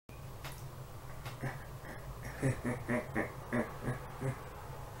I'm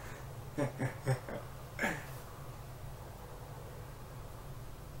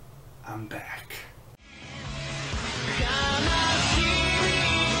back.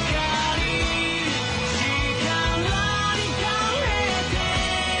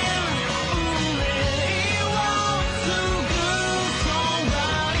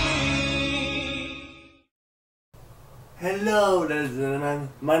 Hello ladies and gentlemen,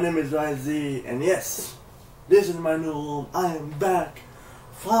 my name is YZ, and yes, this is my new room. I am back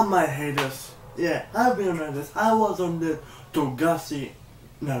from my hiatus. Yeah, I've been on this. I was on the Togashi.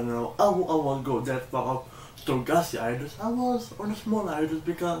 No, I won't go that far up. Togashi hiatus. I was on a small hiatus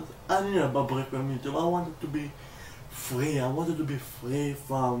because I needed a break from YouTube. I wanted to be free. I wanted to be free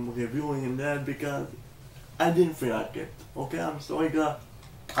from reviewing and that because I didn't feel like it. Okay, I'm sorry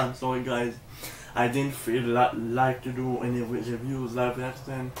guys. I didn't feel like to do any reviews, live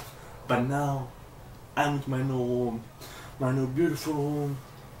reaction, but now I'm with my new room, my new beautiful room,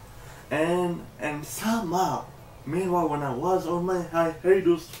 and somehow, meanwhile when I was on my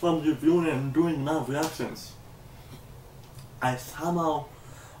hiatus from reviewing and doing live reactions, I somehow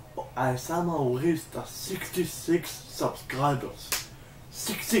reached 66 subscribers,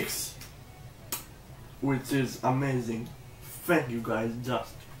 66, which is amazing. Thank you guys,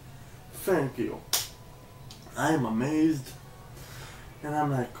 just thank you. I'm amazed, and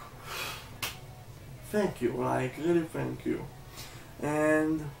I'm like, thank you, like really thank you.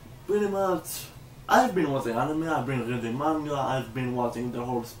 And pretty much, I've been watching anime, I've been reading manga, I've been watching the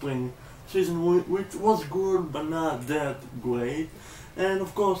whole spring season, which was good but not that great. And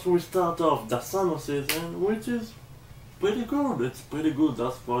of course we start off the summer season, which is pretty good. It's pretty good.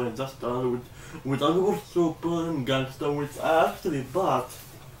 That's why I just started with Underworld Super and Gangster, which I actually bought.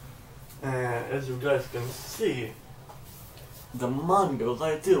 As you guys can see, the manga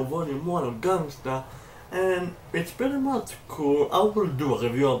right here, volume 1 of Gangsta, and it's pretty much cool. I will do a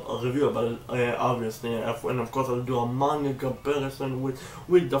review about it, obviously, and of course I'll do a manga comparison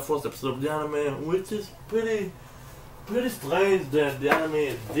with the first episode of the anime, which is pretty strange that the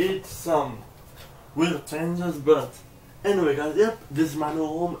anime did some weird changes, but anyway guys, yep, this is my new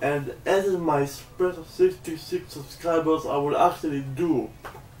home, and as my special 66 subscribers, I will actually do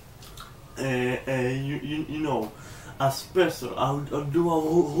you know, a special. I'll do a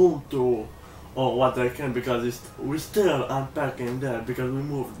room tour or what I can, because we're still unpacking that because we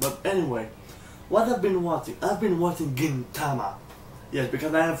moved. But anyway, what I've been watching Gintama. Yes,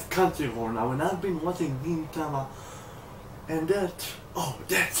 because I have Crunchyroll now, and I've been watching Gintama, and that's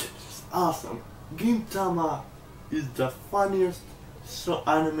awesome. Gintama is the funniest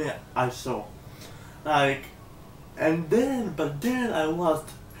anime I saw. Like, but then I watched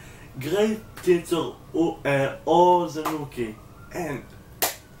Great Teacher Onizuka, and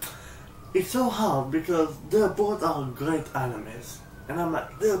it's so hard because they both are great animes, and I'm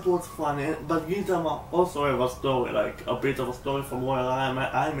like, they're both funny. But Gintama also have a story, like a bit of a story from where I'm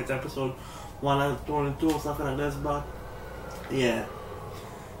at episode 122 or something like this. But yeah.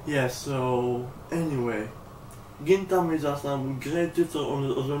 So anyway, Gintama is awesome, Great Teacher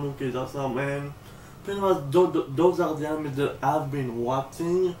Onizuka is awesome, and pretty much those are the animes that I've been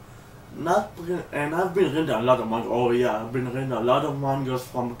watching. And I've been reading a lot of manga. Oh yeah, I've been reading a lot of mangas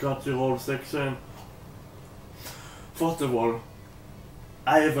from Crunchyroll section. First of all,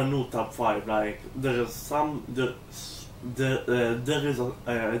 I have a new top 5. Like, there is the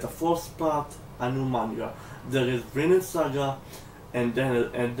first part, a new manga. There is Vinland Saga, and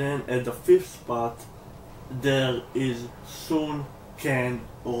then at the 5th spot there is Sun Can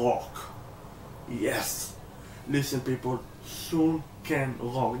Rock. Yes, listen people, Sun Can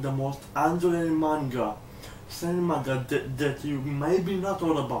Rock, the most underrated manga, that you maybe not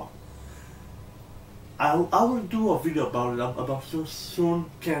heard about. I will do a video about it, about Sun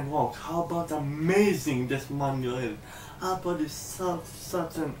Can Rock, how about amazing this manga is, how about it's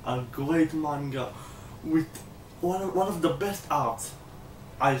such a great manga with one of the best arts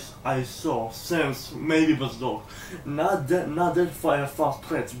I saw since maybe Berserk. Not that far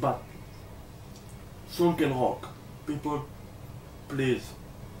stretch, but Sun Can Rock. People, please,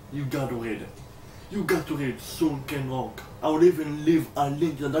 you gotta read it. You got to read Sun Can Rock. I will even leave a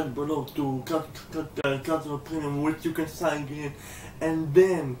link down below to Crunchyroll Premium, which you can sign in, and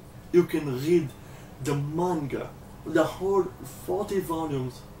then you can read the manga, the whole 40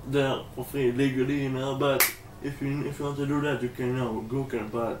 volumes there for free legally, you know. But if you want to do that, you can, you know, Google,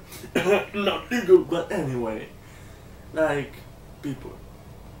 but not legal. But anyway, like, people,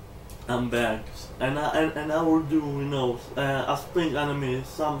 I'm back, and I will do, you know, a spring anime,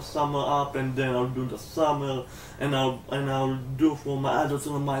 some summer up, and then I'll do the summer, and I'll do for my adults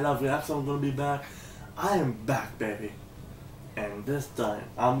and my live reaction. I'm gonna be back. I am back, baby. And this time,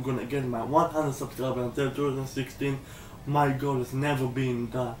 I'm gonna get my 100 subscribers until 2016. My goal has never been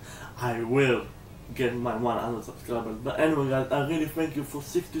done. I will get my 100 subscribers. But anyway guys, I really thank you for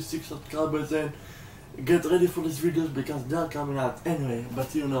 66 subscribers, and get ready for these videos because they're coming out anyway.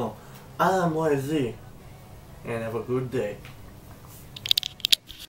 But you know, I am YZ, and have a good day.